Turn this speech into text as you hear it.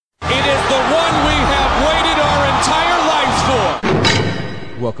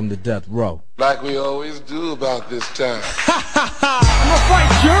Welcome to Death Row. Like we always do about this time. I'm gonna fight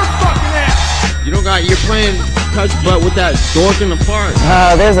your fucking ass! You're playing touch butt with that dork in the park.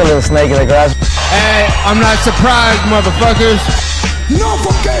 There's a little snake in the grass. Hey, I'm not surprised, motherfuckers. No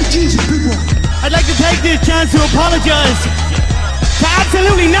fucking Jesus, people. I'd like to take this chance to apologize to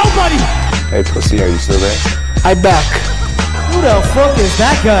absolutely nobody. Hey, pussy, are you still there? I'm back. Who the fuck is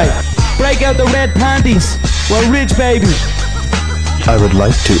that guy? Break out the red panties. We're rich, baby. I would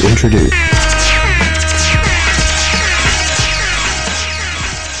like to introduce...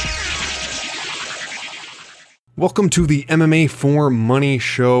 Welcome to the MMAforMoney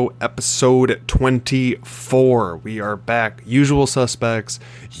show, episode 24. We are back. Usual suspects,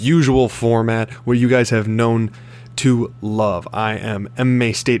 usual format, where you guys have known to love. I am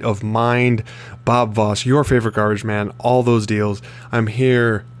MMA State of Mind, Bob Voss, your favorite garbage man, all those deals. I'm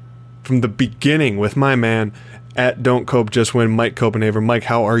here from the beginning with my man at Don't Cope Just Win, Mike Copenhaver. Mike,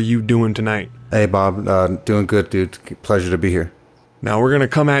 how are you doing tonight? Hey, Bob. Doing good, dude. Pleasure to be here. Now, we're going to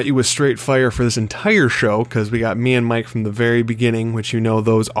come at you with straight fire for this entire show because we got me and Mike from the very beginning, which you know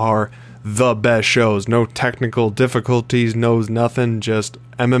those are the best shows. No technical difficulties, knows nothing, just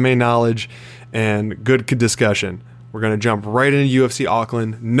MMA knowledge and good discussion. We're going to jump right into UFC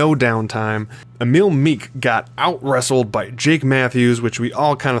Auckland, no downtime. Emil Meek got out-wrestled by Jake Matthews, which we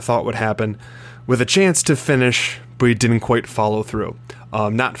all kind of thought would happen, with a chance to finish, but he didn't quite follow through.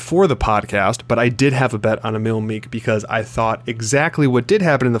 Not for the podcast, but I did have a bet on Emil Meek because I thought exactly what did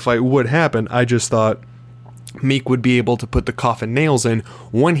happen in the fight would happen. I just thought Meek would be able to put the coffin nails in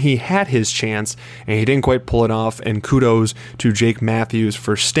when he had his chance, and he didn't quite pull it off, and kudos to Jake Matthews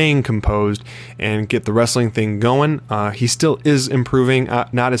for staying composed and get the wrestling thing going. He still is improving,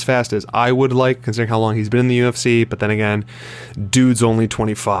 not as fast as I would like, considering how long he's been in the UFC, but then again, dude's only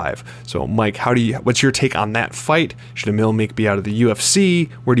 25. So, Mike, what's your take on that fight? Should Emil Meek be out of the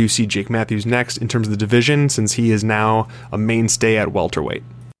UFC? Where do you see Jake Matthews next in terms of the division, since he is now a mainstay at welterweight?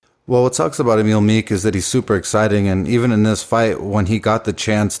 Well, what sucks about Emil Meek is that he's super exciting, and even in this fight, when he got the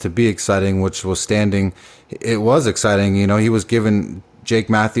chance to be exciting, which was standing, it was exciting. You know, he was giving Jake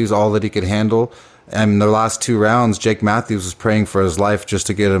Matthews all that he could handle, and in the last two rounds, Jake Matthews was praying for his life just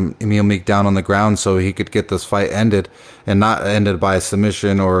to get Emil Meek down on the ground so he could get this fight ended, and not ended by a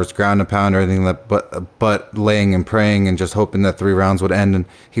submission or ground and pound or anything, but laying and praying and just hoping that 3 rounds would end and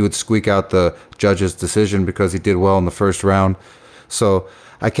he would squeak out the judge's decision because he did well in the first round. So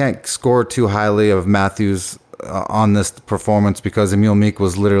I can't score too highly of Matthews on this performance because Emil Meek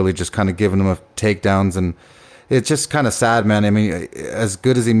was literally just kind of giving him takedowns, and it's just kind of sad, man. I mean, as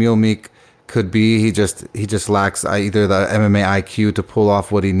good as Emil Meek could be, he just lacks either the MMA IQ to pull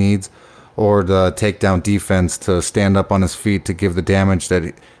off what he needs or the takedown defense to stand up on his feet to give the damage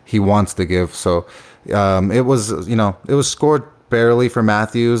that he wants to give. So it was scored barely for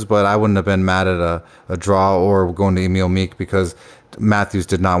Matthews, but I wouldn't have been mad at a draw or going to Emil Meek because Matthews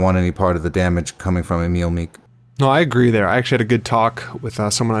did not want any part of the damage coming from Emil Meek. No, I agree there. I actually had a good talk with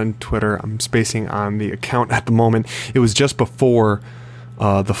someone on Twitter. I'm spacing on the account at the moment. It was just before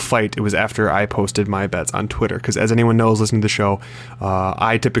the fight. It was after I posted my bets on Twitter, because as anyone knows listening to the show,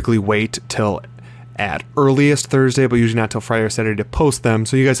 I typically wait till at earliest Thursday, but usually not till Friday or Saturday to post them,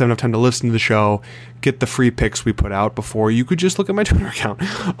 so you guys have enough time to listen to the show, get the free picks we put out before you could just look at my Twitter account.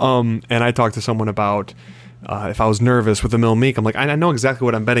 And I talked to someone about if I was nervous with Emil Meek. I'm like, I know exactly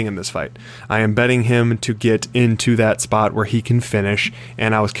what I'm betting in this fight. I am betting him to get into that spot where he can finish,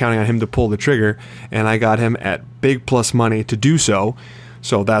 and I was counting on him to pull the trigger, and I got him at big plus money to do so.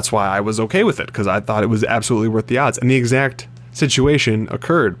 So that's why I was okay with it, because I thought it was absolutely worth the odds. And the exact situation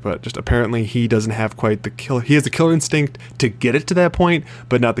occurred, but just apparently he doesn't have quite the killer. He has the killer instinct to get it to that point,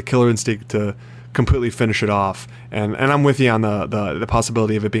 but not the killer instinct to completely finish it off. And I'm with you on the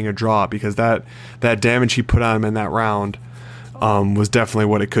possibility of it being a draw, because that damage he put on him in that round was definitely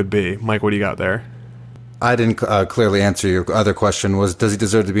what it could be. Mike, what do you got there? I didn't clearly answer your other question. Does he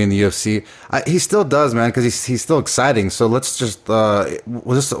deserve to be in the UFC? He still does, man, because he's still exciting. So let's just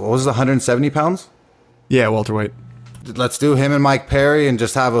was this 170 pounds? Yeah, welterweight. Let's do him and Mike Perry and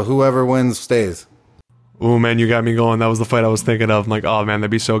just have a whoever wins stays. Oh man, you got me going. That was the fight I was thinking of. I'm like, oh man,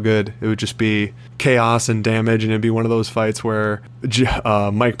 that'd be so good. It would just be chaos and damage, and it'd be one of those fights where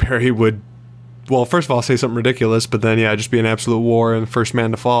Mike Perry would, well, first of all, say something ridiculous, but then, yeah, just be an absolute war and first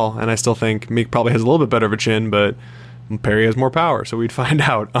man to fall. And I still think Meek probably has a little bit better of a chin, but Perry has more power, so we'd find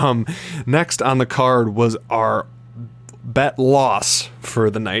out. Next on the card was our bet loss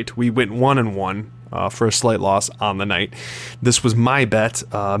for the night. We went 1-1. For a slight loss on the night. This was my bet.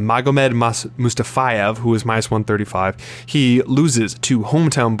 Magomed Mustafayev, who is minus 135, he loses to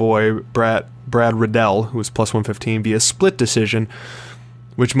hometown boy Brad Riddell, who is plus 115 via split decision.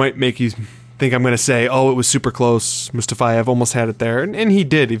 which might make you think I'm going to say, oh, it was super close. Mustafayev almost had it there. And he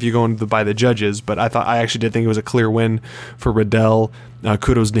did if you go by the judges. But I actually did think it was a clear win for Riddell.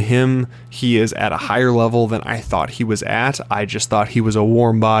 Kudos to him. He is at a higher level than I thought he was at. I just thought he was a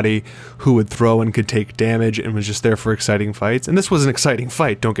warm body who would throw and could take damage and was just there for exciting fights. And this was an exciting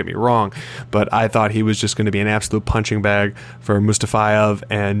fight, don't get me wrong. But I thought he was just going to be an absolute punching bag for Mustafayev.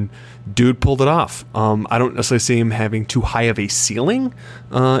 And dude pulled it off. I don't necessarily see him having too high of a ceiling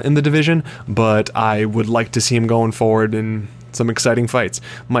in the division, but I would like to see him going forward in some exciting fights.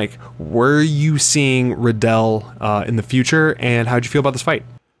 Mike, were you seeing Riddell in the future, and how'd you feel about this fight?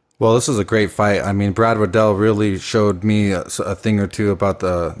 Well, this was a great fight. I mean, Brad Riddell really showed me a thing or two about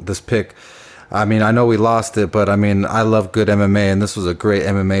this pick. I mean, I know we lost it, but I mean, I love good MMA, and this was a great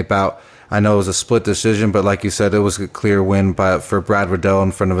MMA bout. I know it was a split decision, but like you said, it was a clear win for Brad Riddell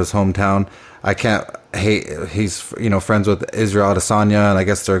in front of his hometown. I can't hate. He's friends with Israel Adesanya, and I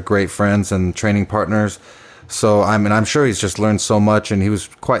guess they're great friends and training partners. So I mean, I'm sure he's just learned so much, and he was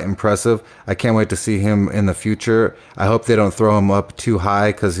quite impressive. I can't wait to see him in the future. I hope they don't throw him up too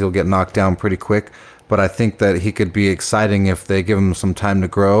high because he'll get knocked down pretty quick. But I think that he could be exciting if they give him some time to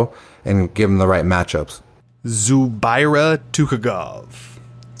grow and give him the right matchups. Zubaira Tukhugov.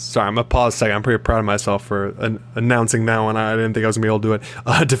 Sorry, I'm going to pause a second. I'm pretty proud of myself for announcing that one. I didn't think I was going to be able to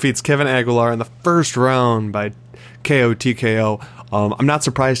do it. Defeats Kevin Aguilar in the first round by KO TKO. I'm not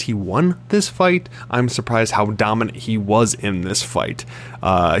surprised he won this fight. I'm surprised how dominant he was in this fight.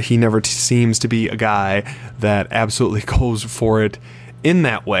 He never seems to be a guy that absolutely goes for it in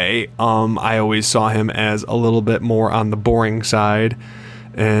that way. I always saw him as a little bit more on the boring side,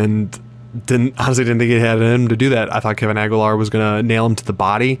 and honestly didn't think he had in him to do that. I thought Kevin Aguilar was going to nail him to the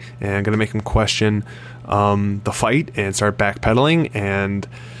body and going to make him question the fight and start backpedaling and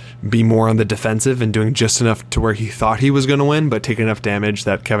be more on the defensive and doing just enough to where he thought he was going to win, but take enough damage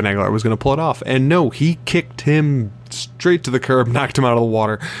that Kevin Aguilar was going to pull it off. And no, he kicked him straight to the curb, knocked him out of the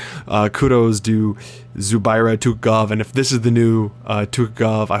water. Kudos to Zubaira Tukhugov, and if this is the new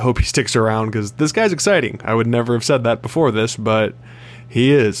Tukhugov, I hope he sticks around because this guy's exciting. I would never have said that before this, but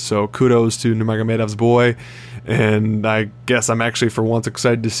he is. So kudos to Nurmagomedov's boy. And I guess I'm actually for once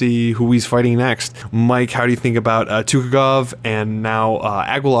excited to see who he's fighting next. Mike, how do you think about Tukhugov and now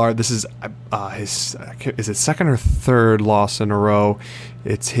Aguilar? This is his second or third loss in a row?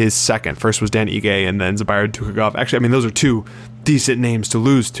 It's his second. First was Dan Ige and then Zubaira Tukhugov. Actually, I mean, those are two decent names to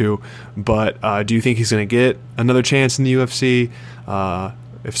lose to. But do you think he's going to get another chance in the UFC?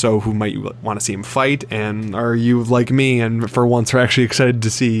 If so, who might you want to see him fight? And are you like me and for once are actually excited to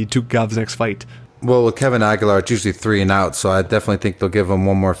see Tukhugov's next fight? Well, with Kevin Aguilar, it's usually 3 and out, so I definitely think they'll give him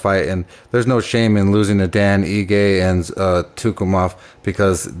one more fight. And there's no shame in losing to Dan Ige and Tukhugov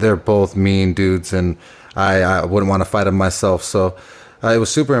because they're both mean dudes, and I wouldn't want to fight him myself. So it was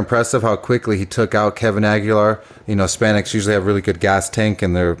super impressive how quickly he took out Kevin Aguilar. You know, Hispanics usually have really good gas tank,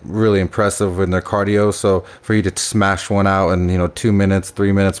 and they're really impressive in their cardio. So for you to smash one out in 2 minutes,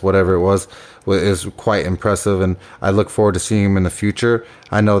 3 minutes, whatever it was quite impressive. And I look forward to seeing him in the future.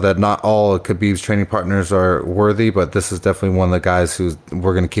 I know that not all Khabib's training partners are worthy, but this is definitely one of the guys who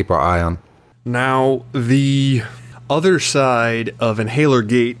we're going to keep our eye on. Now, the other side of Inhaler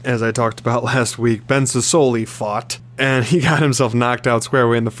Gate, as I talked about last week, Ben Sassoli fought, and he got himself knocked out square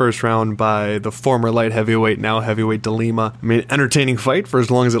away in the first round by the former light heavyweight, now heavyweight De Lima. I mean, entertaining fight for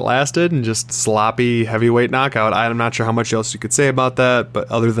as long as it lasted, and just sloppy heavyweight knockout. I'm not sure how much else you could say about that, but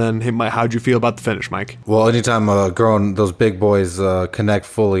other than him, how'd you feel about the finish, Mike? Well, anytime those big boys connect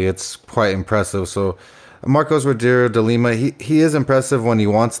fully, it's quite impressive. So Marcos Rodriguez de Lima, he is impressive when he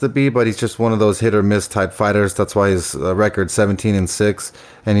wants to be, but he's just one of those hit or miss type fighters. That's why his record 17-6,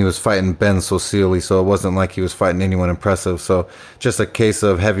 and he was fighting Ben Sassoli, so it wasn't like he was fighting anyone impressive. So just a case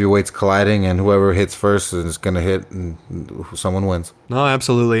of heavyweights colliding, and whoever hits first is going to hit, and someone wins. No,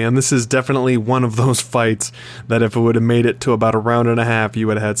 absolutely, and this is definitely one of those fights that if it would have made it to about a round and a half, you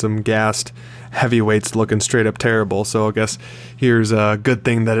would have had some gassed heavyweights looking straight up terrible. So I guess here's a good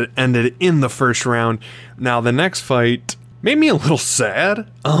thing that it ended in the first round. Now the next fight made me a little sad.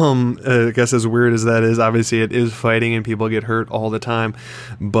 I guess as weird as that is, obviously it is fighting and people get hurt all the time.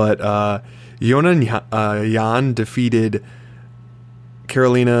 But Jonan Jan defeated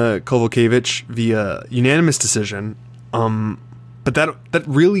Karolina Kowalkiewicz via unanimous decision. But that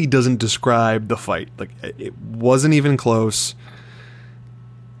really doesn't describe the fight. Like, it wasn't even close.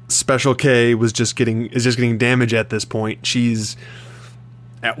 Special K is just getting damage at this point. She's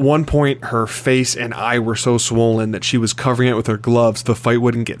at one point, her face and eye were so swollen that she was covering it with her gloves. The fight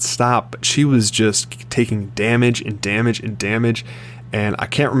wouldn't get stopped, but she was just taking damage and damage and damage. and I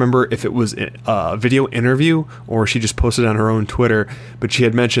can't remember if it was a video interview or she just posted on her own Twitter, but she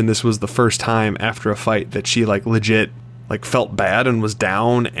had mentioned this was the first time after a fight that she like legit like felt bad and was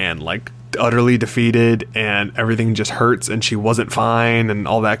down and like utterly defeated and everything just hurts and she wasn't fine and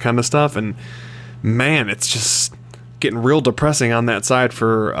all that kind of stuff. And man, it's just getting real depressing on that side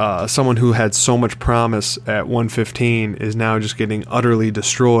for someone who had so much promise at 115 is now just getting utterly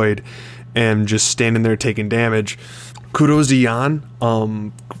destroyed and just standing there taking damage. Kudos to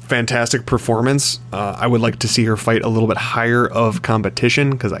Jan. Fantastic performance. I would like to see her fight a little bit higher of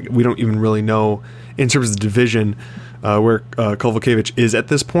competition because we don't even really know in terms of the division where Kovacevic is at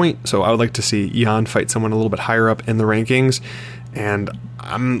this point. So I would like to see Jan fight someone a little bit higher up in the rankings. And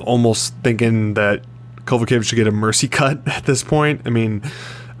I'm almost thinking that Kovacevic should get a mercy cut at this point. I mean,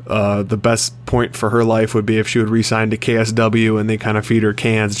 the best point for her life would be if she would re-sign to KSW and they kind of feed her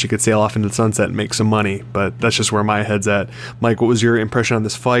cans and she could sail off into the sunset and make some money. But that's just where my head's at. Mike, what was your impression on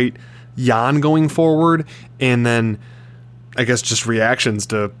this fight? Jan going forward, and then I guess just reactions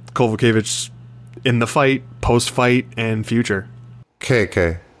to Kovacevic in the fight, post-fight, and future.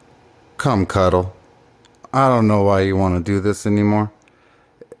 KK, come cuddle. I don't know why you want to do this anymore.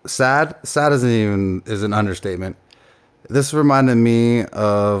 Sad is an understatement. This reminded me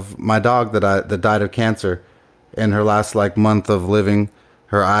of my dog that died of cancer in her last like month of living.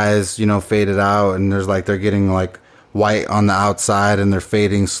 Her eyes, faded out, and they're getting like white on the outside, and they're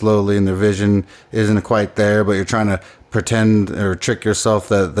fading slowly, and their vision isn't quite there. But you're trying to pretend or trick yourself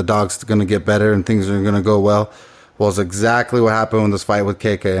that the dog's going to get better and things are going to go well. Well, it's exactly what happened in this fight with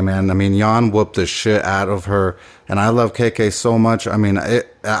KK, man. I mean, Jan whooped the shit out of her, and I love KK so much. I mean,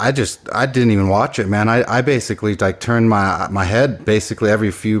 I didn't even watch it, man. I basically like turned my head basically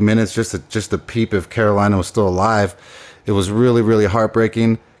every few minutes just to peep if Carolina was still alive. It was really, really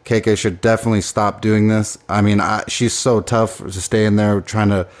heartbreaking. KK should definitely stop doing this. I mean, she's so tough to stay in there trying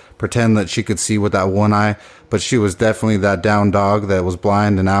to pretend that she could see with that one eye, but she was definitely that down dog that was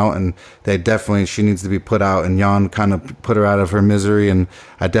blind and out, and she needs to be put out, and Jan kind of put her out of her misery, and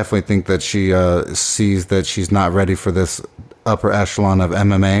I definitely think that she sees that she's not ready for this upper echelon of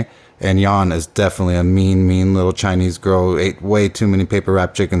MMA, and Jan is definitely a mean little Chinese girl who ate way too many paper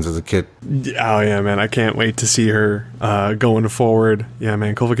wrap chickens as a kid. Oh yeah, man, I can't wait to see her going forward. Yeah,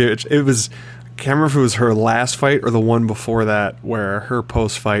 man, Kovacevic, I can't remember if it was her last fight or the one before that where her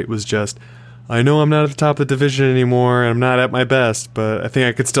post-fight was just, I know I'm not at the top of the division anymore and I'm not at my best, but I think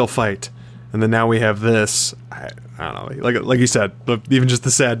I could still fight. And then now we have this. I don't know, like you said, even just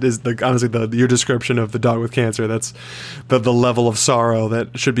the sad is honestly your description of the dog with cancer. That's the level of sorrow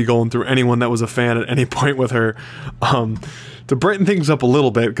that should be going through anyone that was a fan at any point with her. To brighten things up a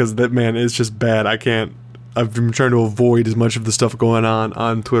little bit, because that man is just bad. I've been trying to avoid as much of the stuff going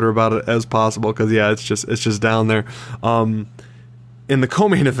on Twitter about it as possible, because yeah, it's just down there. In the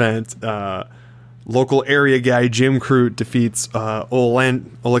co-main event, local area guy Jim Crute defeats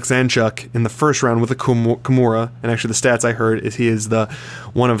Oleksiejczuk in the first round with a Kimura. And actually, the stats I heard is he is the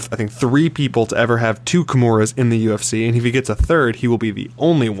one of, I think, 3 people to ever have 2 Kimuras in the UFC. And if he gets a third, he will be the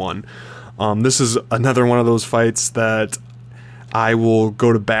only one. This is another one of those fights that I will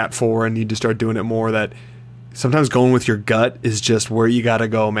go to bat for and need to start doing it more. That sometimes going with your gut is just where you got to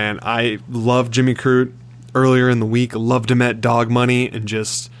go, man. I love Jimmy Crute earlier in the week. Loved him at Dog Money and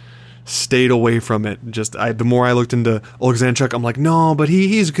just stayed away from it. The more I looked into Oleksiejczuk, I'm like, no, but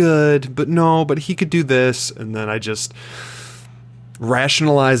he's good. But no, but he could do this. And then I just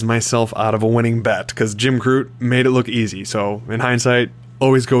rationalized myself out of a winning bet because Jim Crute made it look easy. So in hindsight,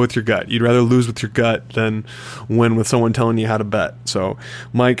 always go with your gut. You'd rather lose with your gut than win with someone telling you how to bet. So,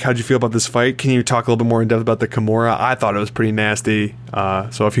 Mike, how'd you feel about this fight? Can you talk a little bit more in depth about the Kimura? I thought it was pretty nasty.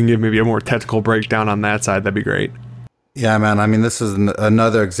 So if you can give maybe a more technical breakdown on that side, that'd be great. Yeah, man. I mean, this is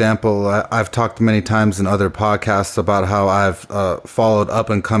another example. I've talked many times in other podcasts about how I've followed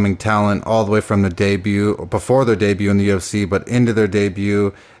up-and-coming talent all the way from the debut, before their debut in the UFC, but into their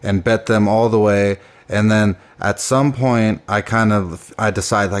debut, and bet them all the way. And then at some point, I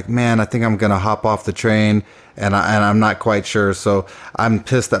decide like, man, I think I'm going to hop off the train, and I'm not quite sure. So I'm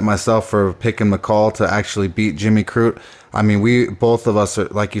pissed at myself for picking McCall to actually beat Jimmy Crute. I mean, both of us, are,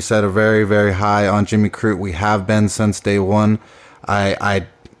 like you said, are very, very high on Jimmy Crute. We have been since day one.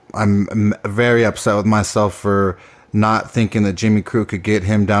 I'm very upset with myself for not thinking that Jimmy Crute could get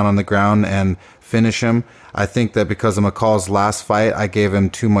him down on the ground and finish him. I think that because of McCall's last fight, I gave him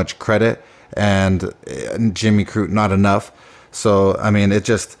too much credit, and Jimmy Crute not enough. So, I mean, that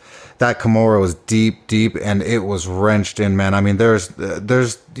Kimura was deep, and it was wrenched in, man. I mean,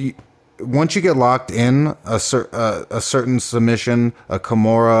 once you get locked in a certain submission, a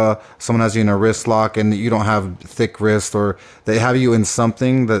Kimura, someone has you in a wrist lock and you don't have thick wrist, or they have you in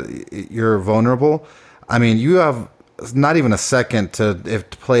something that you're vulnerable. I mean, you have not even a second to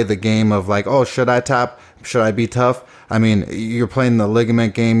play the game of like, oh, should I tap? Should I be tough? I mean, you're playing the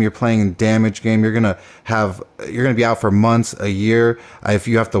ligament game, you're playing damage game. You're gonna be out for months, a year. If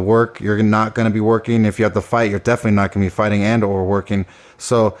you have to work, you're not gonna be working. If you have to fight, you're definitely not gonna be fighting and or working.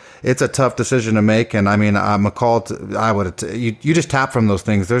 So it's a tough decision to make. And I mean, you just tap from those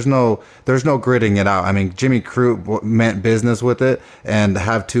things. There's no gritting it out. I mean, Jimmy Crute meant business with it, and to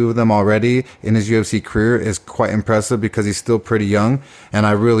have 2 of them already in his UFC career is quite impressive because he's still pretty young. And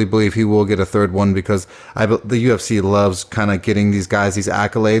I really believe he will get a 3rd one because the UFC loves kind of getting these guys these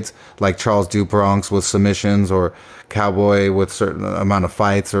accolades, like Charles Dubronx with submissions, or Cowboy with certain amount of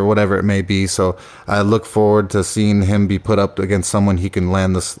fights, or whatever it may be. So I look forward to seeing him be put up against someone he can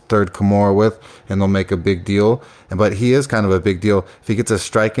land this 3rd Kimura with, and they'll make a big deal. But he is kind of a big deal. If he gets his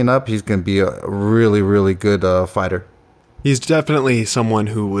striking up, he's going to be a really, really good fighter. He's definitely someone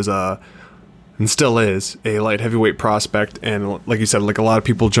who was and still is a light heavyweight prospect, and like you said, like a lot of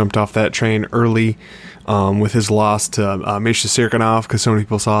people jumped off that train early with his loss to Misha Cirkunov, because so many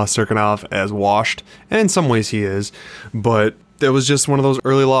people saw Cirkunov as washed, and in some ways he is, but it was just one of those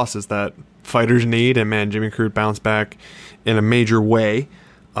early losses that fighters need, and man, Jimmy Crute bounced back in a major way.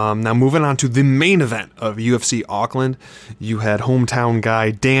 Now moving on to the main event of UFC Auckland, you had hometown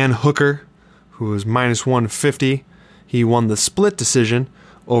guy Dan Hooker, who was minus 150. He won the split decision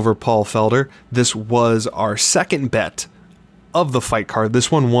over Paul Felder. This was our second bet of the fight card.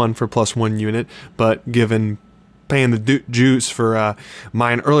 This one won for +1 unit, but given paying the juice for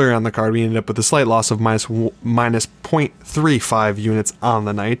mine earlier on the card, we ended up with a slight loss of minus 0.35 units on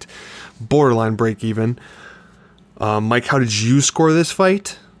the night. Borderline break even. Mike, how did you score this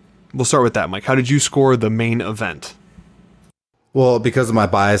fight? We'll start with that, Mike. How did you score the main event? Well, because of my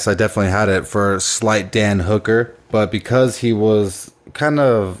bias, I definitely had it for slight Dan Hooker, but because he was kind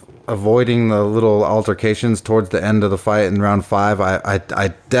of avoiding the little altercations towards the end of the fight in round 5,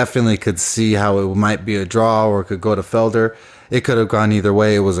 I definitely could see how it might be a draw or it could go to Felder. It could have gone either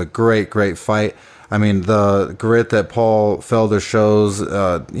way. It was a great fight. I mean, the grit that Paul Felder shows,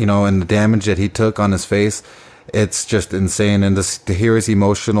 and the damage that he took on his face, it's just insane. And to hear his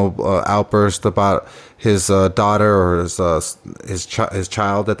emotional outburst about his daughter or his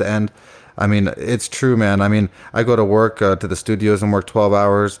child at the end, I mean, it's true, man. I mean, I go to work to the studios and work 12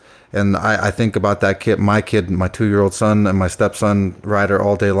 hours, and I think about that kid, my 2-year-old son, and my stepson, Ryder,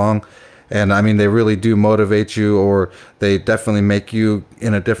 all day long. And I mean, they really do motivate you, or they definitely make you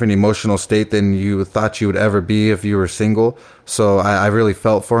in a different emotional state than you thought you would ever be if you were single. So I really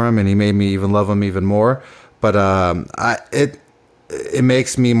felt for him, and he made me even love him even more. But it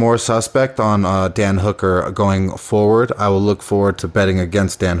makes me more suspect on Dan Hooker going forward. I will look forward to betting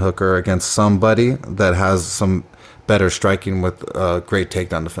against Dan Hooker against somebody that has some better striking with great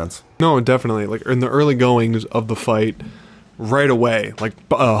takedown defense. No, definitely. Like in the early goings of the fight, right away, like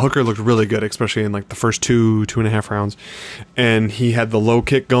Hooker looked really good, especially in like the first 2.5 rounds, and he had the low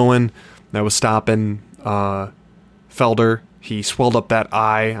kick going that was stopping Felder. He swelled up that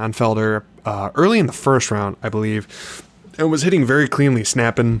eye on Felder early in the first round, I believe, and was hitting very cleanly,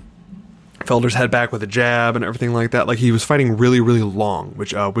 snapping Felder's head back with a jab and everything like that. Like, he was fighting really, really long,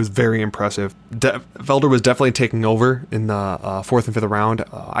 which was very impressive. Felder was definitely taking over in the 4th and 5th round.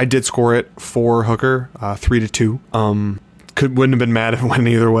 I did score it for Hooker, 3-2. Wouldn't have been mad if it went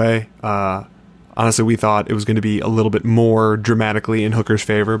either way. Honestly, we thought it was going to be a little bit more dramatically in Hooker's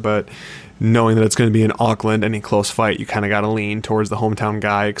favor, but knowing that it's going to be in Auckland, any close fight, you kind of got to lean towards the hometown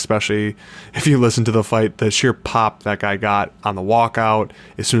guy, especially if you listen to the fight, the sheer pop that guy got on the walkout.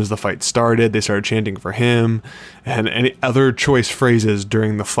 As soon as the fight started, they started chanting for him, and any other choice phrases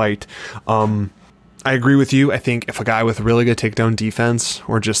during the fight. I agree with you. I think if a guy with really good takedown defense,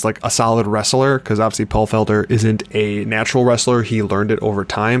 or just like a solid wrestler, because obviously Paul Felder isn't a natural wrestler, he learned it over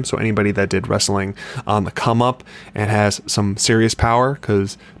time. So anybody that did wrestling on the come up and has some serious power,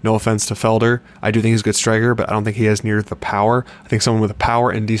 because no offense to Felder, I do think he's a good striker, but I don't think he has near the power. I think someone with power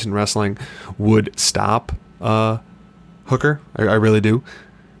and decent wrestling would stop Hooker. I really do.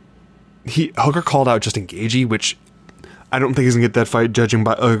 Hooker called out Justin Gaethje, which I don't think he's going to get that fight, judging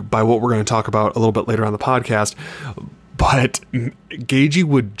by what we're going to talk about a little bit later on the podcast. But Gaethje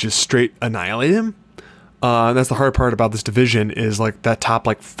would just straight annihilate him. And that's the hard part about this division, is like that top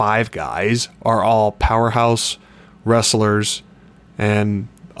 5 guys are all powerhouse wrestlers, and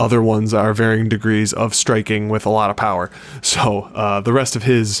other ones are varying degrees of striking with a lot of power. So the rest of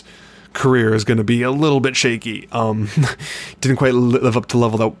his career is going to be a little bit shaky. Didn't quite live up to the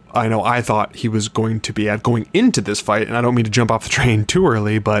level that I thought he was going to be at going into this fight, and I don't mean to jump off the train too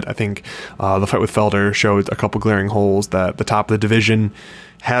early, but I think the fight with Felder showed a couple glaring holes that the top of the division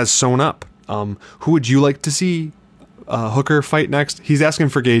has sewn up. Who would you like to see Hooker fight next? He's asking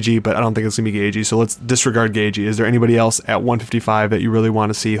for Gaethje, but I don't think it's going to be Gaethje, so let's disregard Gaethje. Is there anybody else at 155 that you really want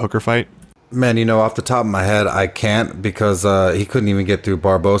to see Hooker fight? Man, off the top of my head, I can't because he couldn't even get through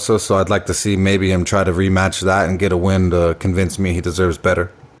Barbosa, so I'd like to see maybe him try to rematch that and get a win to convince me he deserves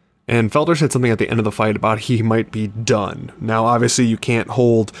better. And Felder said something at the end of the fight about he might be done. Now, obviously, you can't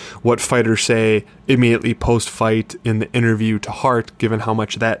hold what fighters say immediately post-fight in the interview to heart, given how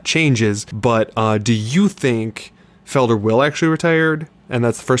much that changes, but do you think Felder will actually retire? And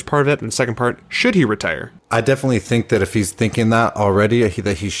that's the first part of it. And the second part, should he retire? I definitely think that if he's thinking that already,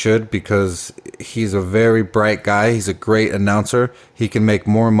 that he should, because he's a very bright guy. He's a great announcer. He can make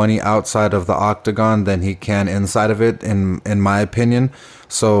more money outside of the octagon than he can inside of it, in my opinion.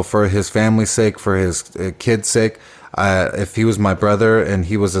 So for his family's sake, for his kids' sake, if he was my brother and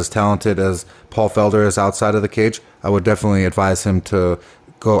he was as talented as Paul Felder is outside of the cage, I would definitely advise him to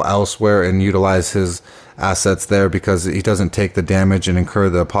go elsewhere and utilize his assets there, because he doesn't take the damage and incur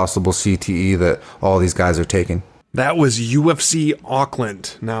the possible CTE that all these guys are taking. That was UFC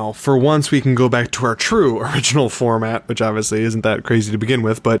Auckland. Now, for once, we can go back to our true original format, which obviously isn't that crazy to begin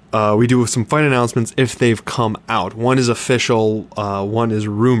with, but we do have some fight announcements if they've come out. One is official, one is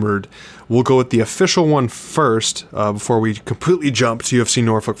rumored. We'll go with the official one first before we completely jump to UFC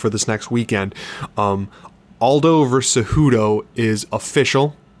Norfolk for this next weekend. Aldo versus Cejudo is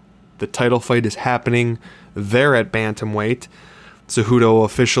official. The title fight is happening there at bantamweight. Cejudo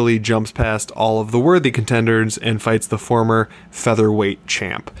officially jumps past all of the worthy contenders and fights the former featherweight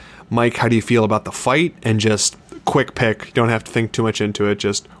champ. Mike, how do you feel about the fight? And just quick pick, you don't have to think too much into it,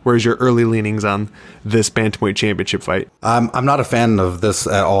 just where's your early leanings on this bantamweight championship fight? I'm not a fan of this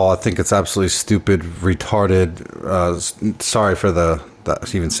at all. I think it's absolutely stupid, retarded. Sorry for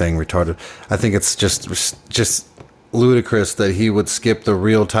that's even saying retarded. I think it's just ludicrous that he would skip the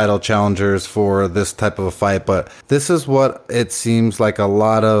real title challengers for this type of a fight, but this is what it seems like a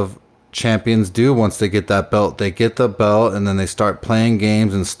lot of champions do once they get that belt. They get the belt and then they start playing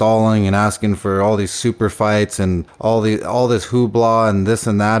games and stalling and asking for all these super fights and all this hoopla and this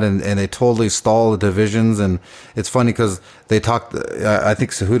and that, and they totally stall the divisions. And it's funny because they talked, I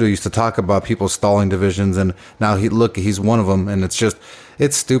think Cejudo used to talk about people stalling divisions, and now he's one of them, and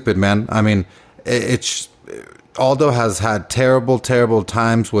it's stupid, man. I mean, Aldo has had terrible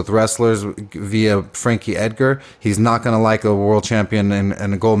times with wrestlers via Frankie Edgar. He's not going to like a world champion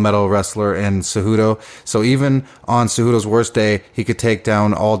and a gold medal wrestler in Cejudo. So even on Cejudo's worst day, he could take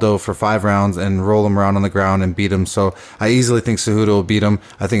down Aldo for 5 rounds and roll him around on the ground and beat him. So I easily think Cejudo will beat him.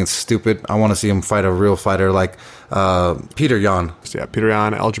 I think it's stupid. I want to see him fight a real fighter like Peter Yan. So yeah, Peter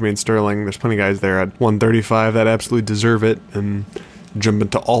Yan, Aljamain Sterling. There's plenty of guys there at 135 that absolutely deserve it. And jumping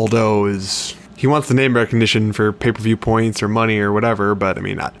to Aldo is... He wants the name recognition for pay-per-view points or money or whatever, but I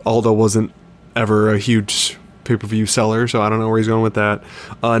mean, Aldo wasn't ever a huge pay-per-view seller, so I don't know where he's going with that.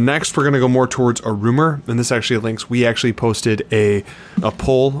 Next, we're going to go more towards a rumor, and this actually links. We actually posted a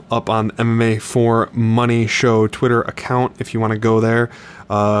poll up on MMAforMoney show Twitter account if you want to go there.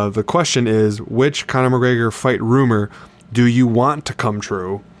 The question is, which Conor McGregor fight rumor do you want to come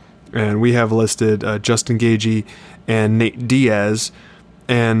true? And we have listed Justin Gaethje and Nate Diaz,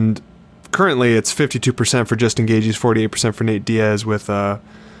 and currently, it's 52% for Justin Gaethje, 48% for Nate Diaz, with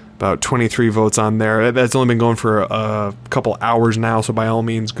about 23 votes on there. That's only been going for a couple hours now, so by all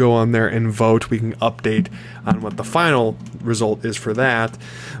means, go on there and vote. We can update on what the final result is for that.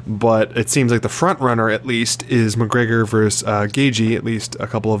 But it seems like the front runner, at least, is McGregor versus Gaethje. At least a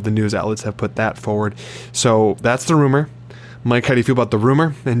couple of the news outlets have put that forward. So that's the rumor. Mike, how do you feel about the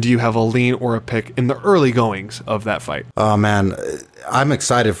rumor? And do you have a lean or a pick in the early goings of that fight? Oh, man. I'm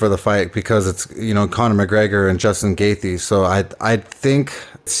excited for the fight because it's, Conor McGregor and Justin Gaethje. So I think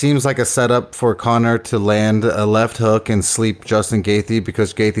it seems like a setup for Conor to land a left hook and sleep Justin Gaethje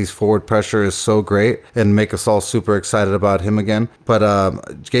because Gaethje's forward pressure is so great and make us all super excited about him again. But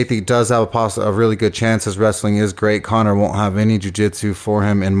Gaethje does have a really good chance. His wrestling is great. Conor won't have any jiu-jitsu for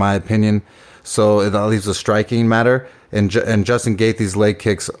him, in my opinion. So it leaves a striking matter. And Justin Gaethje's leg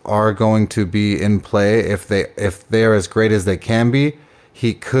kicks are going to be in play. If they're as great as they can be,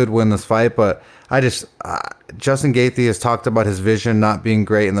 he could win this fight. But Justin Gaethje has talked about his vision not being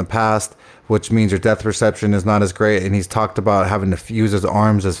great in the past, which means your depth perception is not as great. And he's talked about having to use his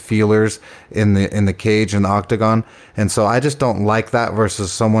arms as feelers in the cage and the octagon. And so I just don't like that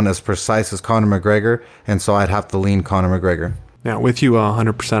versus someone as precise as Conor McGregor. And so I'd have to lean Conor McGregor. Yeah, with you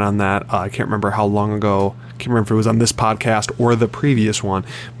 100% on that. I can't remember how long ago, I can't remember if it was on this podcast or the previous one,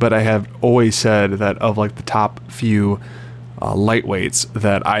 but I have always said that of like the top few lightweights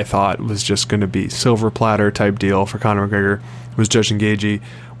that I thought was just going to be silver platter type deal for Conor McGregor was Justin Gaethje,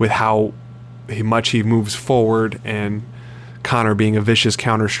 with how much he moves forward and Conor being a vicious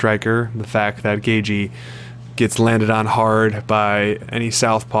counter striker. The fact that Gaethje gets landed on hard by any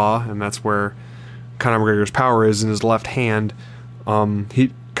southpaw, and that's where Conor McGregor's power is in his left hand. Conor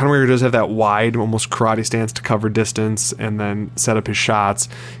McGregor does have that wide, almost karate stance to cover distance and then set up his shots.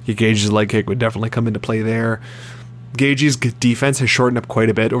 Gaethje's leg kick would definitely come into play there. Gaethje's defense has shortened up quite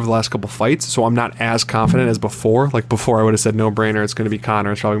a bit over the last couple fights, so I'm not as confident as before. Like before, I would have said no-brainer, it's going to be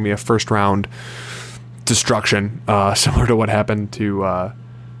Conor. It's probably going to be a first-round destruction, similar to what happened to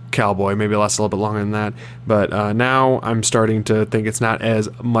Cowboy. Maybe it lasts a little bit longer than that. But now I'm starting to think it's not as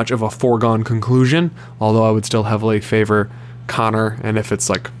much of a foregone conclusion, although I would still heavily favor Conor, and if it's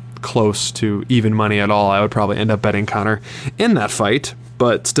like close to even money at all, I would probably end up betting Conor in that fight.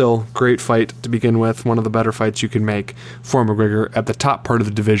 But still, great fight to begin with. One of the better fights you can make for McGregor at the top part of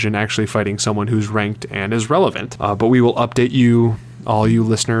the division, actually fighting someone who's ranked and is relevant. But we will update you, all you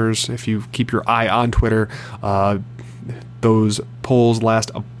listeners, if you keep your eye on Twitter. Those polls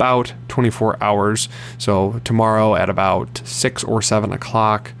last about 24 hours. So tomorrow at about 6 or 7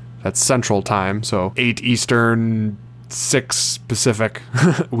 o'clock, that's Central Time, so 8 Eastern, 6 Pacific,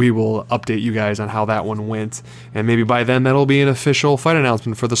 we will update you guys on how that one went, and maybe by then that'll be an official fight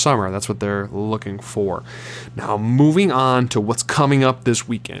announcement for the summer. That's what they're looking for. Now, moving on to what's coming up this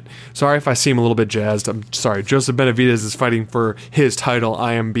weekend. Sorry if I seem a little bit jazzed. I'm sorry. Joseph Benavidez is fighting for his title.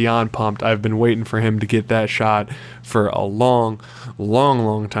 I am beyond pumped. I've been waiting for him to get that shot for a long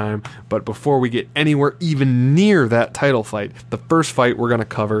time. But before we get anywhere even near that title fight, the first fight we're going to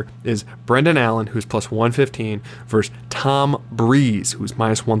cover is Brendan Allen, who's plus 115, versus Tom Breeze, who's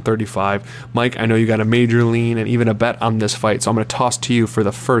minus 135. Mike, I know you got a major lean and even a bet on this fight, so I'm going to toss to you for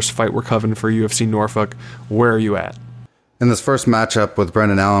the first fight we're covering for UFC Norfolk. Where are you at? In this first matchup with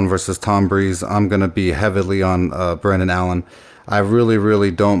Brendan Allen versus Tom Breeze, I'm going to be heavily on Brendan Allen. I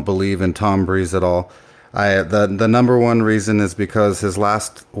really don't believe in Tom Breeze at all. The number one reason is because his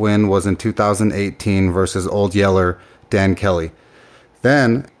last win was in 2018 versus Old Yeller Dan Kelly.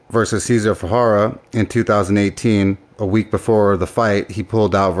 Then versus Cesar Ferreira in 2018, a week before the fight, he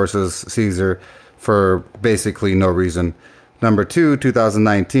pulled out versus Cesar for basically no reason. Number two,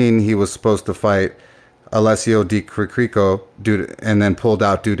 2019, he was supposed to fight Alessio Di Cricrico and then pulled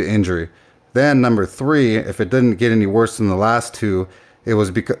out due to injury. Then number three, if it didn't get any worse than the last two, it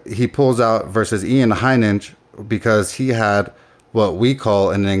was because he pulls out versus Ian Heinich because he had what we call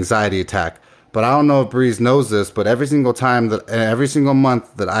an anxiety attack. But I don't know if Breeze knows this, but every single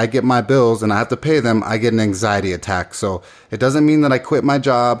month that I get my bills and I have to pay them, I get an anxiety attack. So it doesn't mean that I quit my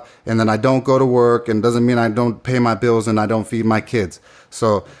job and then I don't go to work, and doesn't mean I don't pay my bills and I don't feed my kids.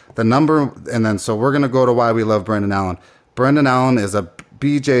 So we're going to go to why we love Brendan Allen. Brendan Allen is a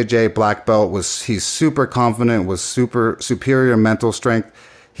BJJ black belt. He's super confident, with superior mental strength.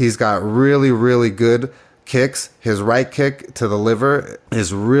 He's got really good kicks. His right kick to the liver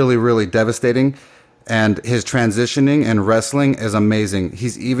is really devastating, and his transitioning and wrestling is amazing.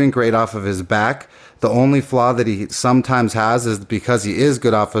 He's even great off of his back. The only flaw that he sometimes has is because he is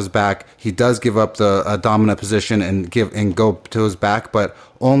good off his back, he does give up the dominant position and go to his back, but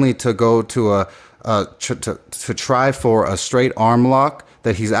only to go to to try for a straight arm lock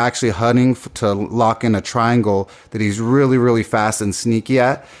that he's actually hunting to lock in a triangle that he's really fast and sneaky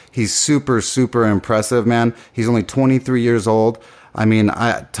at. He's super impressive, man. He's only 23 years old. I mean,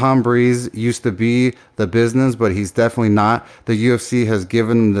 Tom Breeze used to be the business, but he's definitely not. The UFC has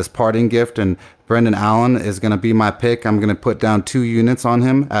given him this parting gift, and Brendan Allen is going to be my pick. I'm going to put down 2 units on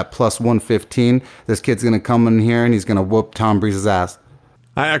him at plus 115. This kid's going to come in here, and he's going to whoop Tom Breeze's ass.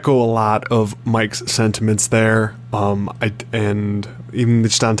 I echo a lot of Mike's sentiments there. And even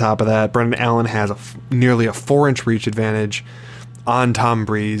just on top of that, Brendan Allen has nearly a 4-inch reach advantage on Tom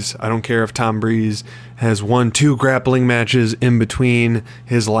Breeze. I don't care if Tom Breeze has won 2 grappling matches in between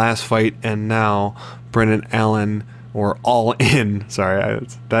his last fight and now. Brendan Allen, or All In, sorry,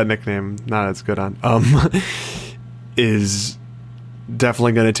 that nickname not as good on, is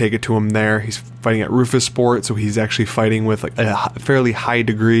definitely going to take it to him there. He's fighting at Rufus Sport, so he's actually fighting with like a fairly high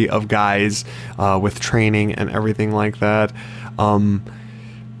degree of guys with training and everything like that.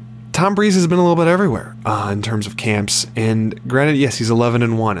 Tom Breeze has been a little bit everywhere in terms of camps, and granted, yes, he's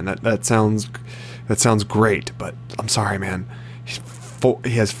 11-1, and that sounds great, but I'm sorry, man.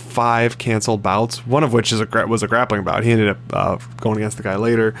 He has 5 canceled bouts, one of which was a grappling bout. He ended up going against the guy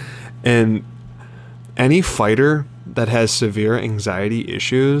later, and any fighter that has severe anxiety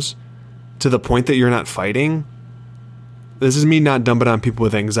issues to the point that you're not fighting, this is me not dumping on people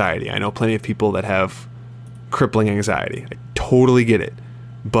with anxiety. I know plenty of people that have crippling anxiety. I totally get it.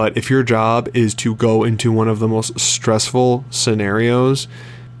 But if your job is to go into one of the most stressful scenarios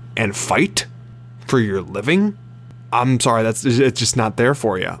and fight for your living, I'm sorry, it's just not there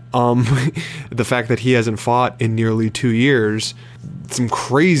for you. The fact that he hasn't fought in nearly 2 years, some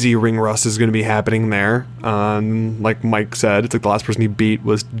crazy ring rust is going to be happening there. Like Mike said, it's like the last person he beat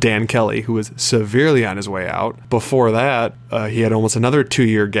was Dan Kelly, who was severely on his way out. Before that, he had almost another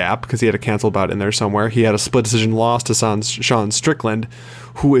 2-year gap because he had a canceled bout in there somewhere. He had a split decision loss to Sean Strickland,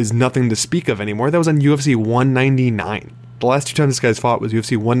 who is nothing to speak of anymore. That was on UFC 199. The last 2 times this guy's fought was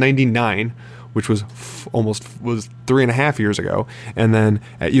UFC 199, which was almost 3.5 years ago, and then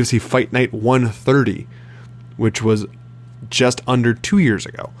at UFC Fight Night 130, which was just under 2 years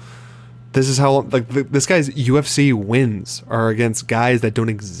ago. This is how this guy's UFC wins are against guys that don't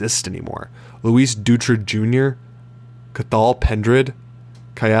exist anymore. Luis Dutra Jr., Cathal Pendred,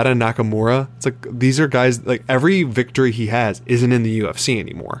 Kayata Nakamura. It's like these are guys, like every victory he has isn't in the UFC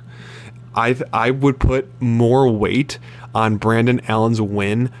anymore. I would put more weight on Brandon Allen's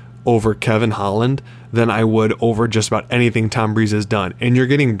win over Kevin Holland than I would over just about anything Tom Breeze has done. And you're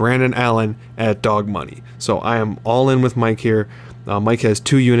getting Brandon Allen at dog money. So I am all in with Mike here. Mike has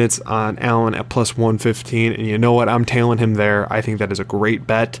 2 units on Allen at plus 115. And you know what? I'm tailing him there. I think that is a great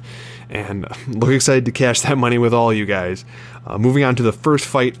bet. And look excited to cash that money with all you guys. Moving on to the first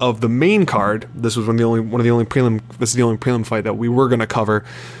fight of the main card. This was one of the only prelim. This is the only prelim fight that we were going to cover.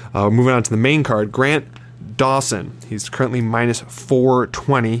 Moving on to the main card. Grant Dawson. He's currently minus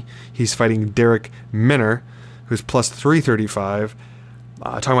 420. He's fighting Derek Minner, who's plus 335.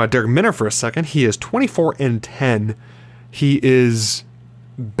 Talking about Derek Minner for a second. He is 24-10. He is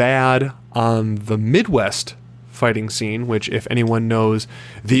bad on the Midwest fighting scene, which if anyone knows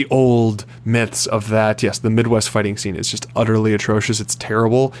the old myths of that, yes, the Midwest fighting scene is just utterly atrocious. It's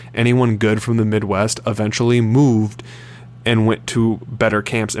terrible. Anyone good from the Midwest eventually moved and went to better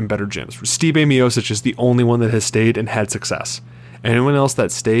camps and better gyms. Stipe Miocic is the only one that has stayed and had success. Anyone else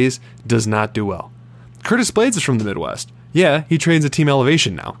that stays does not do well. Curtis Blades is from the Midwest. Yeah, he trains at Team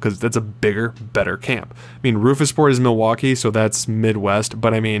Elevation now because that's a bigger, better camp. I mean, Rufus Sport is Milwaukee, so that's Midwest.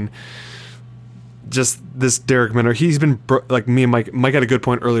 But I mean, just this Derek Minner, he's been like me and Mike. Mike had a good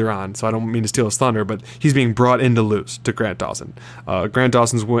point earlier on, so I don't mean to steal his thunder, but he's being brought in to lose to Grant Dawson. Grant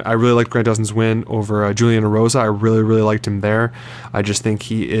Dawson's win, I really liked Grant Dawson's win over Julian Erosa. I really, really liked him there. I just think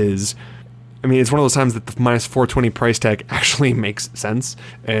he is. I mean, it's one of those times that the minus 420 price tag actually makes sense,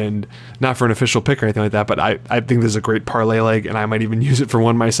 and not for an official pick or anything like that, but I think this is a great parlay leg, and I might even use it for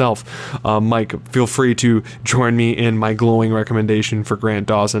one myself. Mike, feel free to join me in my glowing recommendation for Grant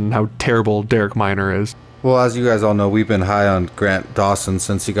Dawson and how terrible Derek Minner is. Well, as you guys all know, we've been high on Grant Dawson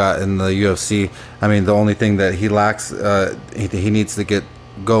since he got in the UFC. I mean, the only thing that he lacks, he needs to get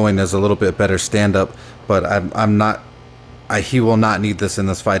going is a little bit better stand-up, but I'm not... he will not need this in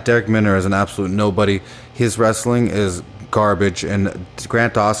this fight. Derek Minner is an absolute nobody. His wrestling is garbage, and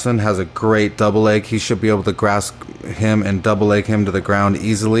Grant Dawson has a great double leg. He should be able to grasp him and double leg him to the ground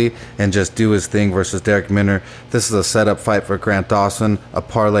easily and just do his thing versus Derek Minner. This is a setup fight for Grant Dawson, a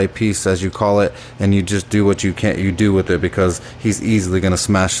parlay piece as you call it, and you just do what you do with it because he's easily going to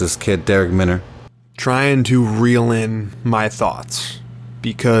smash this kid, Derek Minner. Trying to reel in my thoughts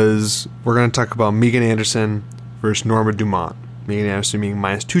because we're going to talk about Megan Anderson versus Norma Dumont. Megan Anderson being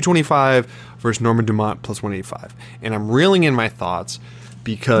minus 225 versus Norma Dumont plus 185. And I'm reeling in my thoughts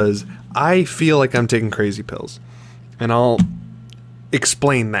because I feel like I'm taking crazy pills. And I'll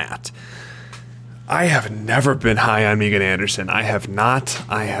explain that. I have never been high on Megan Anderson. I have not.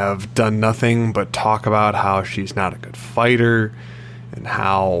 I have done nothing but talk about how she's not a good fighter and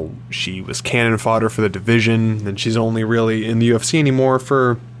how she was cannon fodder for the division and she's only really in the UFC anymore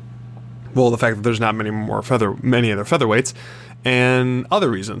for... well, the fact that there's not many other featherweights and other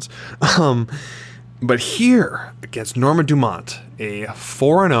reasons. But here, against Norma Dumont, a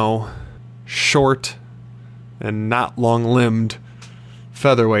 4-0, short, and not long-limbed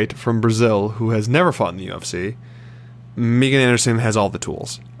featherweight from Brazil who has never fought in the UFC, Megan Anderson has all the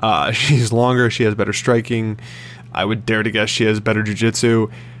tools. She's longer, she has better striking. I would dare to guess she has better jiu-jitsu.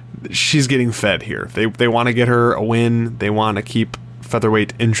 She's getting fed here. They want to get her a win. They want to keep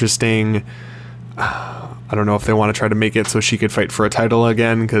featherweight interesting. I don't know if they want to try to make it so she could fight for a title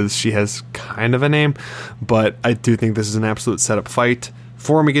again because she has kind of a name, but I do think this is an absolute setup fight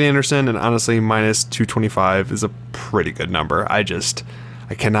for Megan Anderson, and honestly minus 225 is a pretty good number. I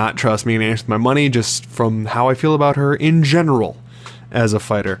cannot trust Megan Anderson with my money just from how I feel about her in general, as a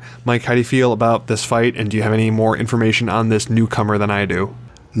fighter. Mike, how do you feel about this fight, and do you have any more information on this newcomer than I do?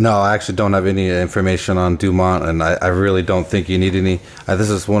 No, I actually don't have any information on Dumont, and I really don't think you need any. This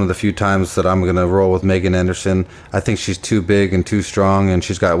is one of the few times that I'm going to roll with Megan Anderson. I think she's too big and too strong, and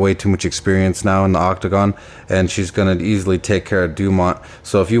she's got way too much experience now in the octagon, and she's going to easily take care of Dumont.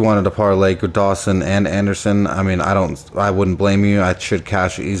 So if you wanted to parlay Dawson and Anderson, I mean, I wouldn't blame you. I should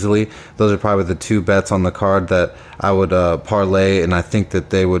cash easily. Those are probably the two bets on the card that I would parlay, and I think that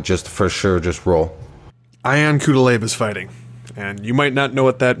they would just for sure just roll. Ion Kudalev is fighting. And you might not know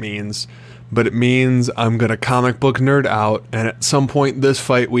what that means, but it means I'm going to comic book nerd out, and at some point this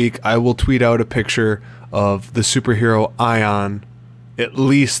fight week, I will tweet out a picture of the superhero Ion at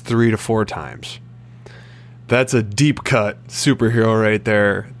least 3 to 4 times. That's a deep cut superhero right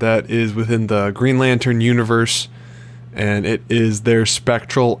there. That is within the Green Lantern universe, and it is their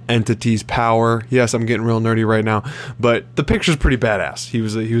spectral entity's power. Yes, I'm getting real nerdy right now, but the picture's pretty badass. He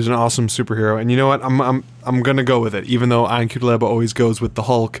was an awesome superhero, and you know what? I'm gonna go with it, even though Ion Kudaleba always goes with the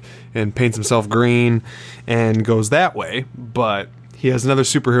Hulk and paints himself green and goes that way, but he has another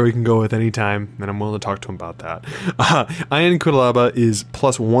superhero he can go with anytime, and I'm willing to talk to him about that. Ion Kudaleba is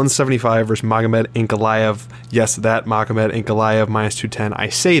plus 175 versus Magomed Ankalaev. Yes, that Magomed Ankalaev minus 210. I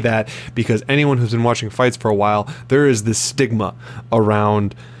say that because anyone who's been watching fights for a while, there is this stigma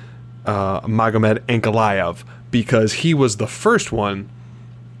around Magomed Ankalaev because he was the first one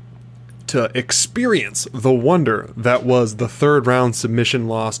to experience the wonder that was the 3rd round submission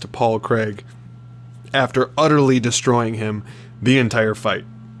loss to Paul Craig after utterly destroying him the entire fight.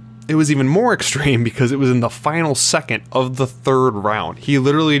 It was even more extreme because it was in the final second of the 3rd round. He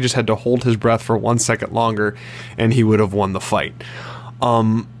literally just had to hold his breath for 1 second longer and he would have won the fight.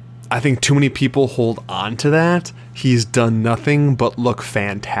 I think too many people hold on to that. He's done nothing but look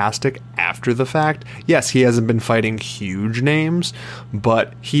fantastic after the fact. Yes, he hasn't been fighting huge names,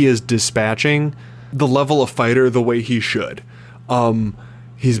 but he is dispatching the level of fighter the way he should.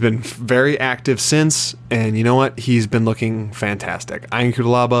 He's been very active since, and you know what? He's been looking fantastic. Ion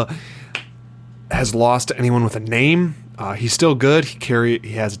Kudalaba has lost to anyone with a name. He's still good.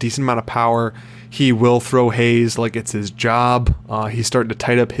 He has a decent amount of power. He will throw Hayes like it's his job. He's starting to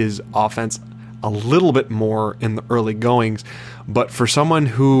tighten up his offense a little bit more in the early goings. But for someone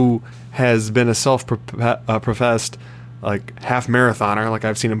who has been a self-professed half marathoner, like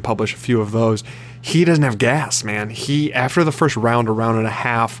I've seen him publish a few of those, he doesn't have gas, man. After the first round, a round and a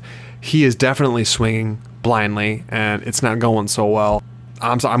half, he is definitely swinging blindly, and it's not going so well.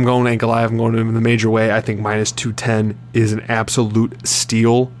 I'm going Ankalaev. I'm going to him in the major way. I think minus 210 is an absolute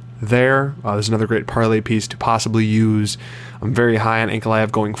steal there. There's another great parlay piece to possibly use. I'm very high on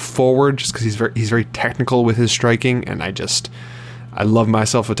Ankalaev going forward just because he's very technical with his striking, and I love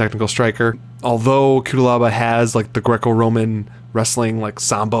myself a technical striker. Although Kudalaba has the Greco-Roman wrestling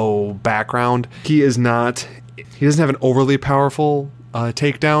Sambo background, he doesn't have an overly powerful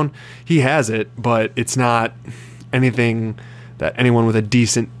takedown. He has it, but it's not anything that anyone with a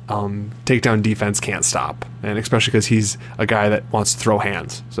decent takedown defense can't stop, and especially because he's a guy that wants to throw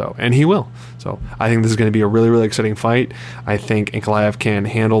hands, and he will. So I think this is going to be a really, really exciting fight. I think Ankalaev can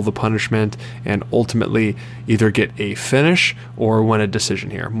handle the punishment and ultimately either get a finish or win a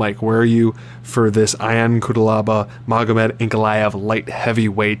decision here. Mike, where are you for this Ion Kudalaba Magomed Ankalaev light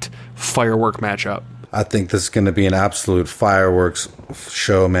heavyweight firework matchup? I think this is going to be an absolute fireworks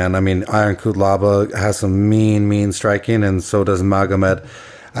show, man. I mean, Ion Kudalaba has some mean striking, and so does Magomed.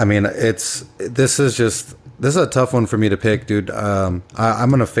 I mean, this is a tough one for me to pick, dude. I'm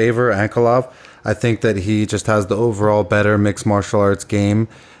going to favor Ankalaev. I think that he just has the overall better mixed martial arts game,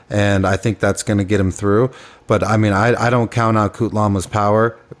 and I think that's going to get him through. But I mean, I don't count out Kudalama's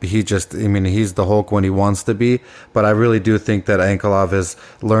power. He's the Hulk when he wants to be. But I really do think that Ankalaev has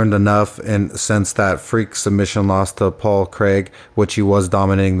learned enough, and since that freak submission loss to Paul Craig, which he was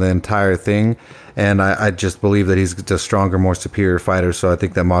dominating the entire thing. And I just believe that he's a stronger, more superior fighter. So I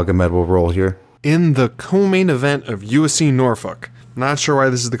think that Magomed will roll here. In the co-main event of UFC Norfolk, not sure why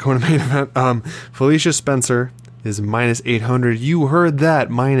this is the co-main event. Felicia Spencer is minus 800. You heard that,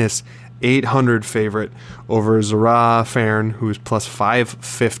 minus 800 favorite over Zara Farn, who is plus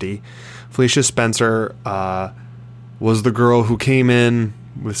 550. Felicia Spencer was the girl who came in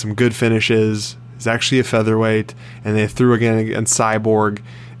with some good finishes. Is actually a featherweight, and they threw again against Cyborg,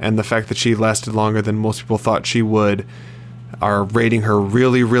 and the fact that she lasted longer than most people thought she would are rating her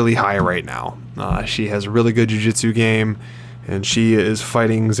really, really high right now. She has a really good jiu-jitsu game, and she is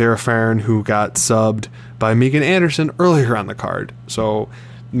fighting Zara Farn, who got subbed by Megan Anderson earlier on the card. So,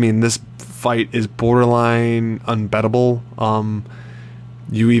 I mean, this fight is borderline unbettable.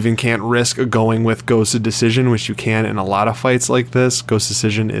 You even can't risk going with goes to decision, which you can in a lot of fights like this. Goes to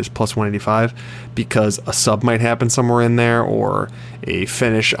decision is plus 185 because a sub might happen somewhere in there, or a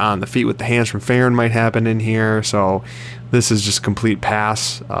finish on the feet with the hands from Farron might happen in here. So this is just complete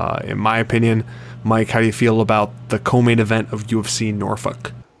pass, in my opinion. Mike, how do you feel about the co-main event of UFC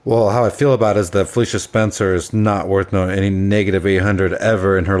Norfolk? Well, how I feel about it is that Felicia Spencer is not worth any negative 800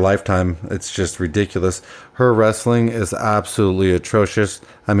 ever in her lifetime. It's just ridiculous. Her wrestling is absolutely atrocious.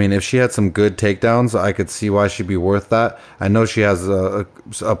 I mean, if she had some good takedowns, I could see why she'd be worth that. I know she has a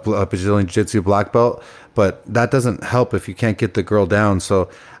Brazilian Jiu-Jitsu black belt, but that doesn't help if you can't get the girl down. So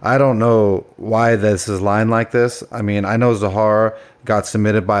I don't know why this is lined like this. I mean, I know Zahara got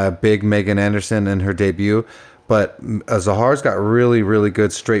submitted by a big Megan Anderson in her debut, but Zahara's got really, really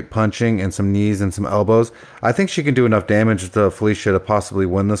good straight punching and some knees and some elbows. I think she can do enough damage to Felicia to possibly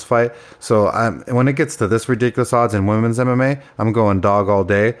win this fight. So when it gets to this ridiculous odds in women's MMA, I'm going dog all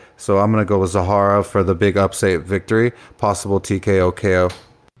day. So I'm going to go with Zahara for the big upset victory, possible TKO KO.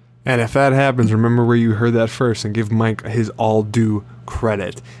 And if that happens, remember where you heard that first and give Mike his all due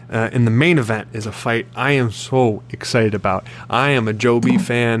credit. In the main event is a fight I am so excited about. I am a Joe B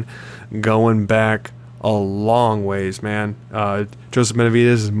fan going back a long ways, man. Joseph Benavidez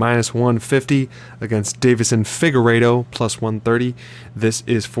is minus 150 against Deiveson Figueiredo plus 130. This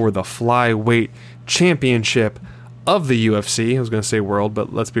is for the flyweight championship of the UFC. I was going to say world,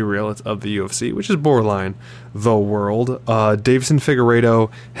 but let's be real, it's of the UFC, which is borderline the world. Deiveson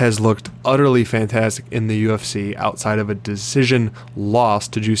Figueiredo has looked utterly fantastic in the UFC outside of a decision loss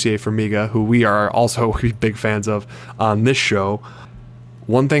to Jussier Formiga, who we are also big fans of on this show.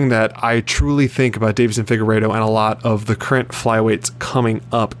 One thing that I truly think about Deiveson Figueiredo and a lot of the current flyweights coming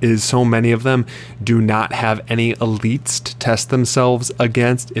up is so many of them do not have any elites to test themselves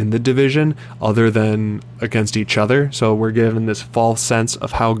against in the division other than against each other. So we're given this false sense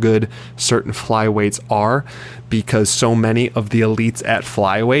of how good certain flyweights are because so many of the elites at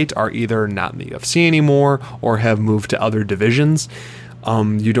flyweight are either not in the UFC anymore or have moved to other divisions.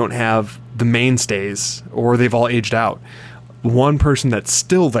 You don't have the mainstays or they've all aged out. One person that's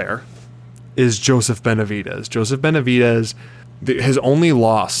still there is Joseph Benavidez. Joseph Benavidez, his only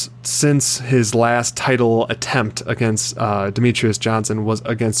loss since his last title attempt against Demetrius Johnson was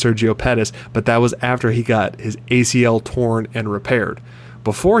against Sergio Pettis, but that was after he got his ACL torn and repaired.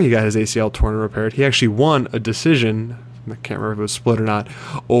 Before he got his ACL torn and repaired, he actually won a decision, I can't remember if it was split or not,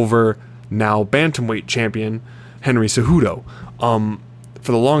 over now bantamweight champion Henry Cejudo.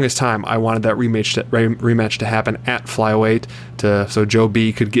 For the longest time, I wanted that rematch to happen at flyweight so Joe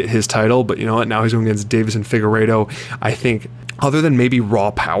B could get his title. But you know what? Now he's going against Deiveson Figueiredo. I think, other than maybe raw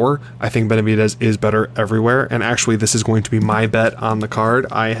power, I think Benavidez is better everywhere. And actually, this is going to be my bet on the card.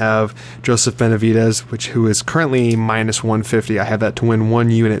 I have Joseph Benavidez, who is currently minus 150. I have that to win 1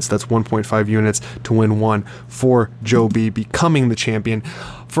 unit, so that's 1.5 units to win 1 for Joe B becoming the champion.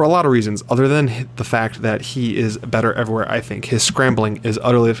 For a lot of reasons, other than the fact that he is better everywhere. I think his scrambling is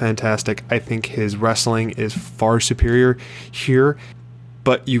utterly fantastic. I think his wrestling is far superior here.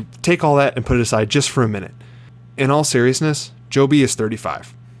 But you take all that and put it aside just for a minute. In all seriousness, Joe B is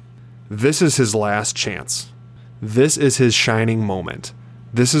 35. This is his last chance. This is his shining moment.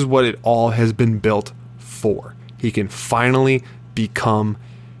 This is what it all has been built for. He can finally become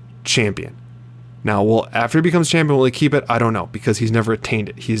champion. Now, after he becomes champion, will he keep it? I don't know, because he's never attained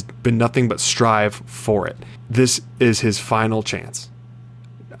it. He's been nothing but strive for it. This is his final chance.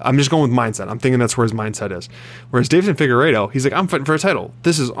 I'm just going with mindset. I'm thinking that's where his mindset is. Whereas Deiveson Figueiredo, he's like, I'm fighting for a title.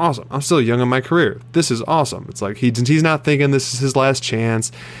 This is awesome. I'm still young in my career. This is awesome. It's like he's not thinking this is his last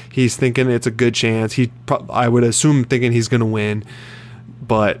chance. He's thinking it's a good chance. I would assume thinking he's going to win,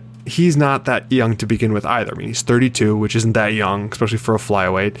 but he's not that young to begin with either. I mean, he's 32, which isn't that young, especially for a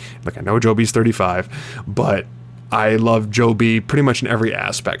flyweight. Like, I know Joe B's 35, but I love Joe B pretty much in every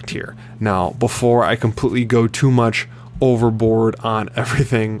aspect here. Now, before I completely go too much overboard on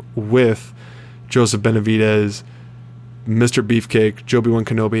everything with Joseph Benavidez, Mr. Beefcake, Joe B1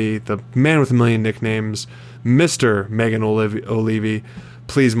 Kenobi, the man with a million nicknames, Mr. Megan O'Leary,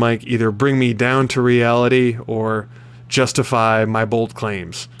 please, Mike, either bring me down to reality or justify my bold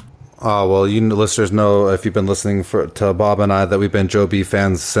claims. Well, you listeners know, if you've been listening to Bob and I, that we've been Joe B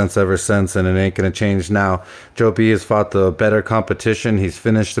fans ever since, and it ain't going to change now. Joe B has fought the better competition. He's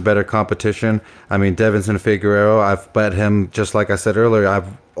finished the better competition. I mean, Deiveson Figueiredo, I've bet him, just like I said earlier, I've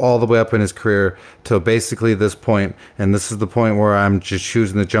all the way up in his career to basically this point, and this is the point where I'm just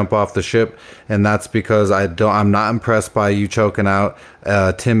choosing to jump off the ship, and that's because I'm not impressed by you choking out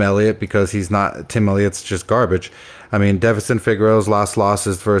Tim Elliott, because Tim Elliott's just garbage. I mean, Deiveson Figueiredo's last loss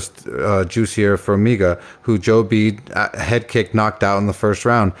is versus Jussier Formiga, who Joe B head kick knocked out in the first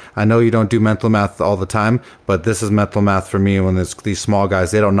round. I know you don't do mental math all the time, but this is mental math for me when it's these small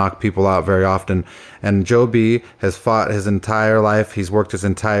guys. They don't knock people out very often. And Joe B has fought his entire life. He's worked his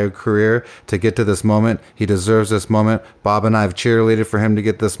entire career to get to this moment. He deserves this moment. Bob and I have cheerleaded for him to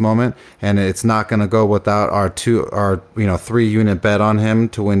get this moment, and it's not going to go without our 3-unit bet on him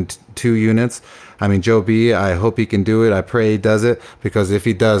to win 2 units. I mean, Joe B, I hope he can do it. I pray he does it, because if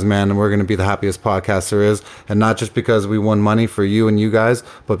he does, man, we're going to be the happiest podcast there is. And not just because we won money for you and you guys,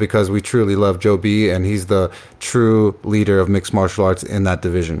 but because we truly love Joe B, and he's the true leader of mixed martial arts in that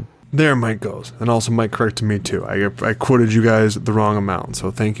division. There Mike goes. And also Mike corrected me too. I quoted you guys the wrong amount.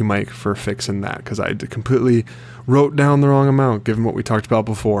 So thank you, Mike, for fixing that, because I completely wrote down the wrong amount given what we talked about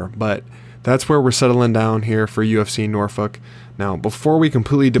before. But that's where we're settling down here for UFC Norfolk. Now, before we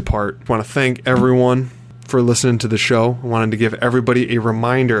completely depart, I want to thank everyone for listening to the show. I wanted to give everybody a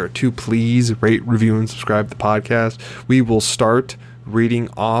reminder to please rate, review, and subscribe to the podcast. We will start reading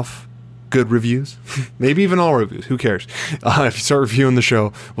off good reviews, maybe even all reviews, who cares? If you start reviewing the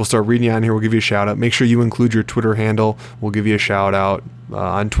show, we'll start reading you on here. We'll give you a shout out. Make sure you include your Twitter handle. We'll give you a shout out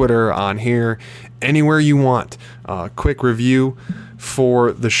on Twitter, on here, anywhere you want. Quick review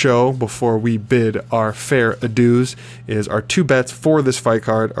for the show before we bid our fair adieus is our 2 bets for this fight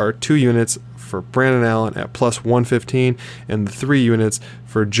card are 2 units for Brandon Allen at plus 115 and the 3 units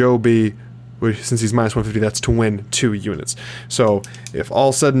for Joe B, since he's minus 150, that's to win 2 units. So if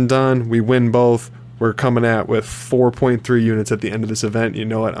all said and done, we win both, we're coming at with 4.3 units at the end of this event. You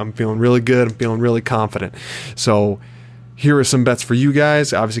know what? I'm feeling really good. I'm feeling really confident. So here are some bets for you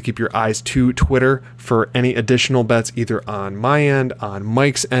guys. Obviously, keep your eyes to Twitter for any additional bets, either on my end, on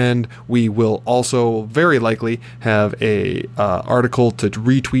Mike's end. We will also very likely have a article to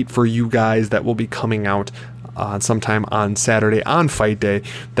retweet for you guys that will be coming out sometime on Saturday on fight day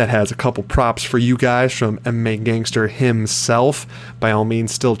that has a couple props for you guys from MMA Gangster himself. By all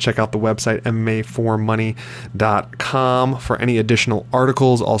means, still check out the website MMAforMoney.com for any additional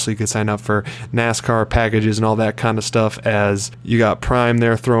articles. Also, you can sign up for NASCAR packages and all that kind of stuff, as you got Prime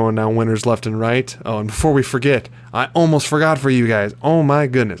there throwing down winners left and right. Oh, and before we forget, I almost forgot for you guys. Oh my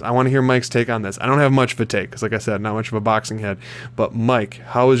goodness. I want to hear Mike's take on this. I don't have much of a take because, like I said, not much of a boxing head. But Mike,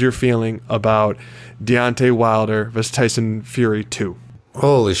 how is your feeling about Deontay Wilder versus Tyson Fury 2?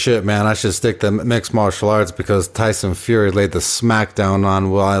 Holy shit, man. I should stick to mixed martial arts because Tyson Fury laid the smackdown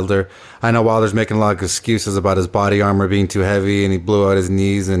on Wilder. I know Wilder's making a lot of excuses about his body armor being too heavy and he blew out his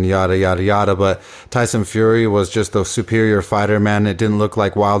knees and yada, yada, yada. But Tyson Fury was just a superior fighter, man. It didn't look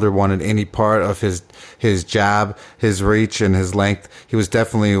like Wilder wanted any part of his jab, his reach, and his length. He was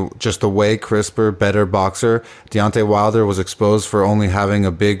definitely just a way crisper, better boxer. Deontay Wilder was exposed for only having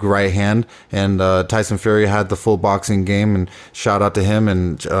a big right hand, and Tyson Fury had the full boxing game, and shout out to him,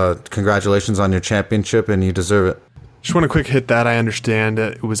 and congratulations on your championship, and you deserve it. Just want to quick hit that. I understand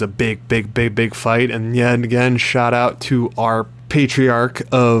it was a big fight, and yet again, shout out to our patriarch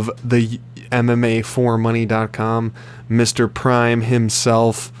of the MMAforMoney.com, Mr. Prime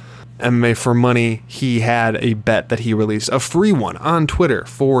himself. MMA for Money, he had a bet that he released, a free one on Twitter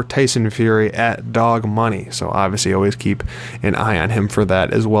for Tyson Fury at Dog Money. So obviously always keep an eye on him for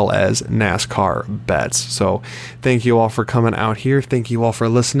that, as well as NASCAR bets. So thank you all for coming out here. Thank you all for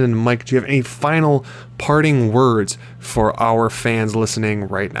listening. Mike, do you have any final parting words for our fans listening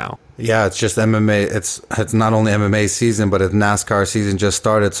right now? Yeah, it's just MMA. It's not only MMA season, but it's NASCAR season just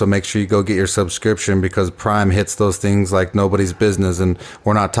started. So make sure you go get your subscription, because Prime hits those things like nobody's business. And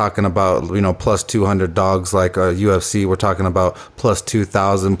we're not talking about, plus 200 dogs like UFC. We're talking about plus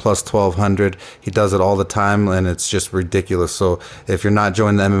 2,000, plus 1,200. He does it all the time, and it's just ridiculous. So if you're not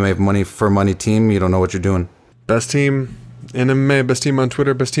joining the MMA Money for Money team, you don't know what you're doing. Best team in MMA, best team on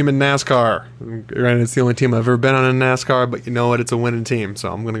Twitter, best team in NASCAR. Right, it's the only team I've ever been on in NASCAR, but you know what? It's a winning team,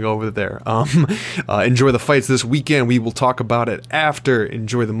 so I'm going to go over there. Enjoy the fights this weekend. We will talk about it after.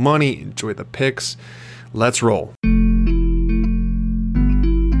 Enjoy the money. Enjoy the picks. Let's roll.